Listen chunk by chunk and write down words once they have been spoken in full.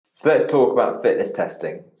So let's talk about fitness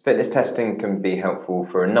testing. Fitness testing can be helpful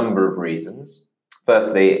for a number of reasons.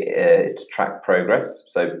 Firstly, is to track progress.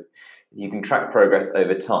 So you can track progress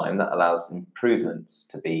over time. That allows improvements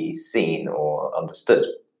to be seen or understood.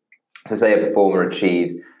 So say a performer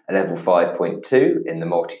achieves a level 5.2 in the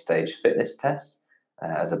multi-stage fitness test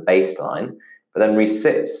as a baseline, but then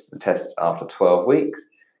resits the test after 12 weeks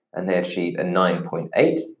and they achieve a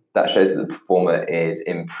 9.8. That shows that the performer is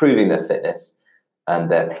improving their fitness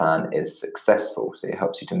and their plan is successful. So it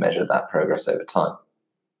helps you to measure that progress over time.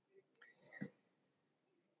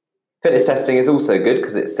 Fitness testing is also good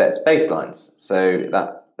because it sets baselines. So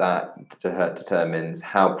that determines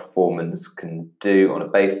how performers can do on a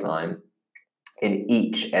baseline in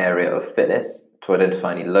each area of fitness to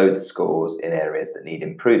identify any load scores in areas that need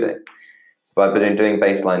improving. So by doing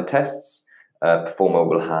baseline tests, a performer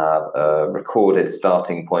will have a recorded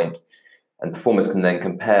starting point, and performers can then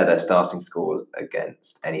compare their starting scores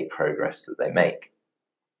against any progress that they make.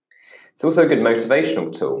 It's also a good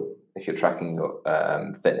motivational tool if you're tracking your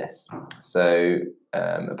fitness. So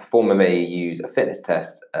a performer may use a fitness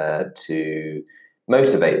test to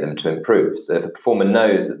motivate them to improve. So if a performer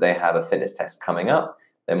knows that they have a fitness test coming up,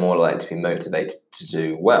 they're more likely to be motivated to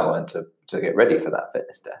do well and to get ready for that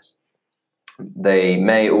fitness test. They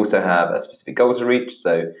may also have a specific goal to reach.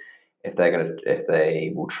 So if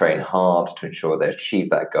they will train hard to ensure they achieve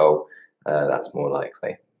that goal, that's more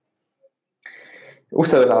likely. It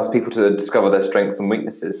also allows people to discover their strengths and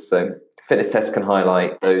weaknesses. So fitness tests can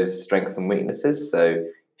highlight those strengths and weaknesses. So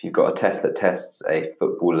if you've got a test that tests a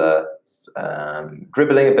footballer's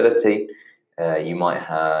dribbling ability, you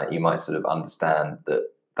might sort of understand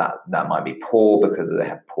that might be poor because they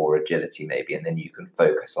have poor agility maybe, and then you can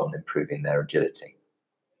focus on improving their agility.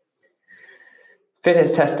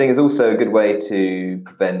 Fitness testing is also a good way to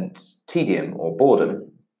prevent tedium or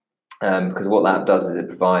boredom, because what that does is it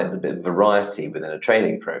provides a bit of variety within a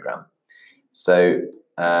training program. So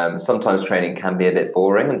sometimes training can be a bit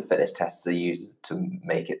boring, and fitness tests are used to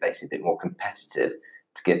make it basically a bit more competitive,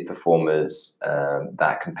 to give performers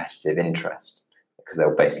that competitive interest, because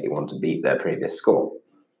they'll basically want to beat their previous score.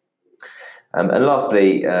 And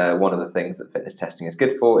lastly, one of the things that fitness testing is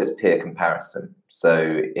good for is peer comparison.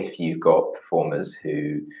 So if you've got performers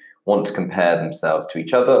who want to compare themselves to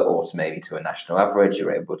each other or to maybe to a national average,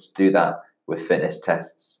 you're able to do that with fitness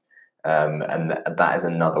tests. And that is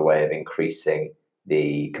another way of increasing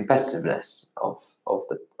the competitiveness of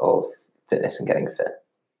fitness and getting fit.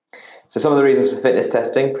 So some of the reasons for fitness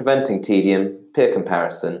testing: preventing tedium, peer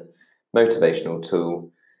comparison, motivational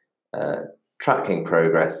tool, tracking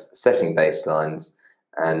progress, setting baselines,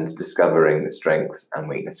 and discovering the strengths and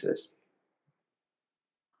weaknesses.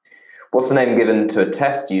 What's the name given to a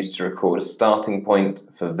test used to record a starting point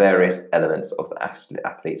for various elements of the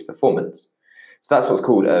athlete's performance? So that's what's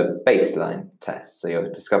called a baseline test. So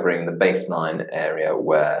you're discovering the baseline area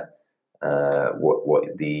where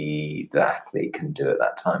what the athlete can do at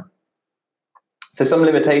that time. So some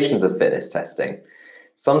limitations of fitness testing: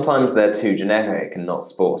 sometimes they're too generic and not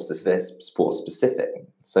sport specific.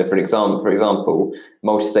 So for example,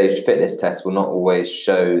 multi-stage fitness tests will not always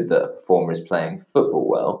show that a performer is playing football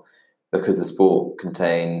well, because the sport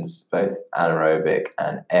contains both anaerobic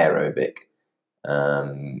and aerobic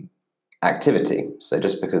activity. So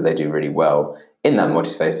just because they do really well in that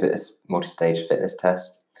multi-stage fitness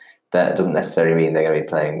test, that doesn't necessarily mean they're going to be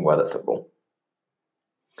playing well at football.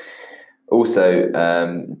 Also,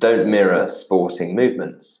 don't mirror sporting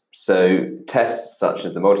movements. So tests such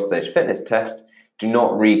as the multi-stage fitness test do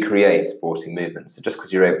not recreate sporting movements. So just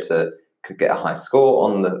because you're able to get a high score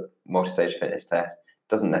on the multi-stage fitness test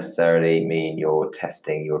doesn't necessarily mean you're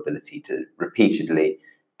testing your ability to repeatedly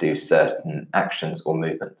do certain actions or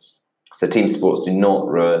movements. So team sports do not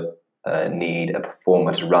need a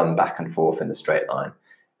performer to run back and forth in a straight line,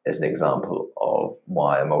 as an example of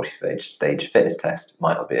why a multi-stage fitness test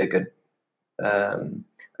might not be a good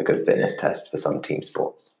fitness test for some team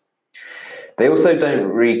sports. They also don't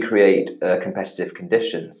recreate competitive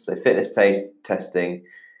conditions. So fitness testing,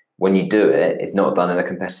 when you do it, is not done in a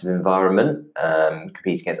competitive environment,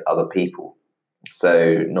 competing against other people.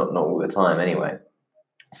 So not all the time anyway.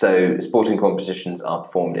 So sporting competitions are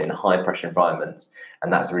performed in high pressure environments,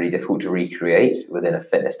 and that's really difficult to recreate within a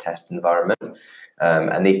fitness test environment.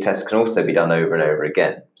 And these tests can also be done over and over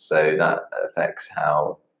again. So that affects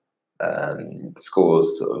how the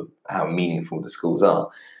scores, sort of how meaningful the scores are.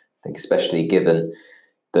 I think especially given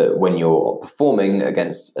that when you're performing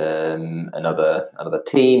against another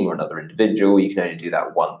team or another individual, you can only do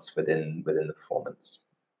that once within the performance.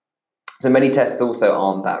 So many tests also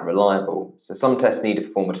aren't that reliable. So some tests need a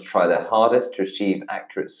performer to try their hardest to achieve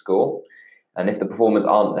accurate score, And if the performers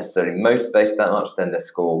aren't necessarily motivated that much, then their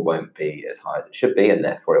score won't be as high as it should be, and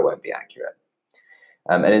therefore it won't be accurate.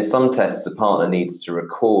 And in some tests, a partner needs to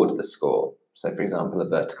record the score. So, for example, a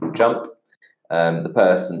vertical jump, the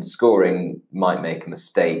person scoring might make a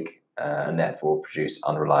mistake and therefore produce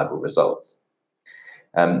unreliable results.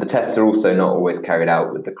 The tests are also not always carried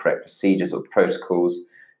out with the correct procedures or protocols,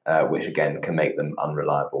 which again can make them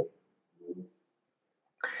unreliable.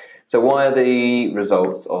 So why are the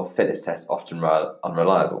results of fitness tests often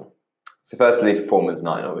unreliable? So firstly, performers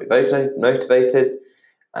might not be motivated,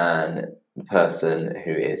 and the person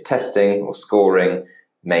who is testing or scoring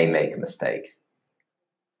may make a mistake.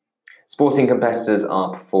 Sporting competitors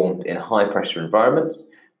are performed in high-pressure environments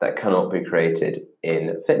that cannot be created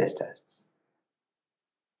in fitness tests.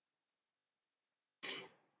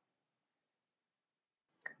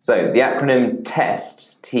 So the acronym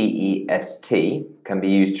TEST, T-E-S-T, can be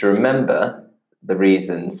used to remember the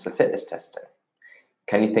reasons for fitness testing.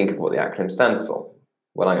 Can you think of what the acronym stands for?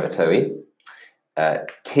 Well, I'm going to tell you.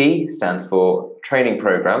 T stands for training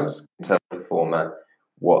programs to tell the performer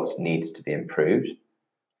what needs to be improved.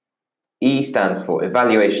 E stands for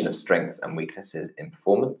evaluation of strengths and weaknesses in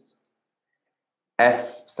performance.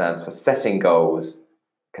 S stands for setting goals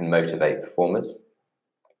can motivate performers.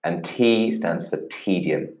 And T stands for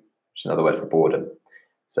tedium, which is another word for boredom.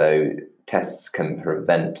 So tests can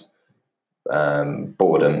prevent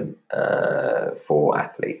boredom for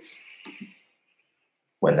athletes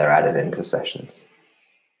when they're added into sessions.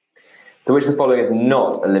 So which of the following is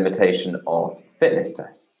not a limitation of fitness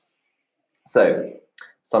tests? So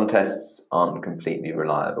some tests aren't completely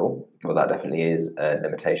reliable. Well, that definitely is a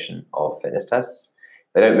limitation of fitness tests.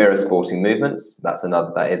 They don't mirror sporting movements. That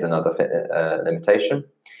is another limitation.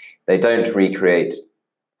 They don't recreate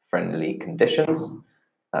friendly conditions.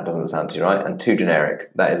 That doesn't sound too right. And too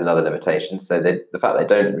generic. That is another limitation. So the fact they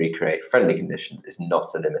don't recreate friendly conditions is not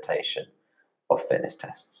a limitation of fitness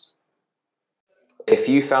tests. If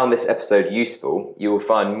you found this episode useful, you will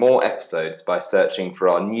find more episodes by searching for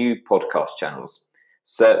our new podcast channels.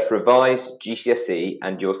 Search Revise GCSE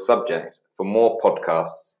and your subject for more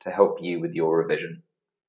podcasts to help you with your revision.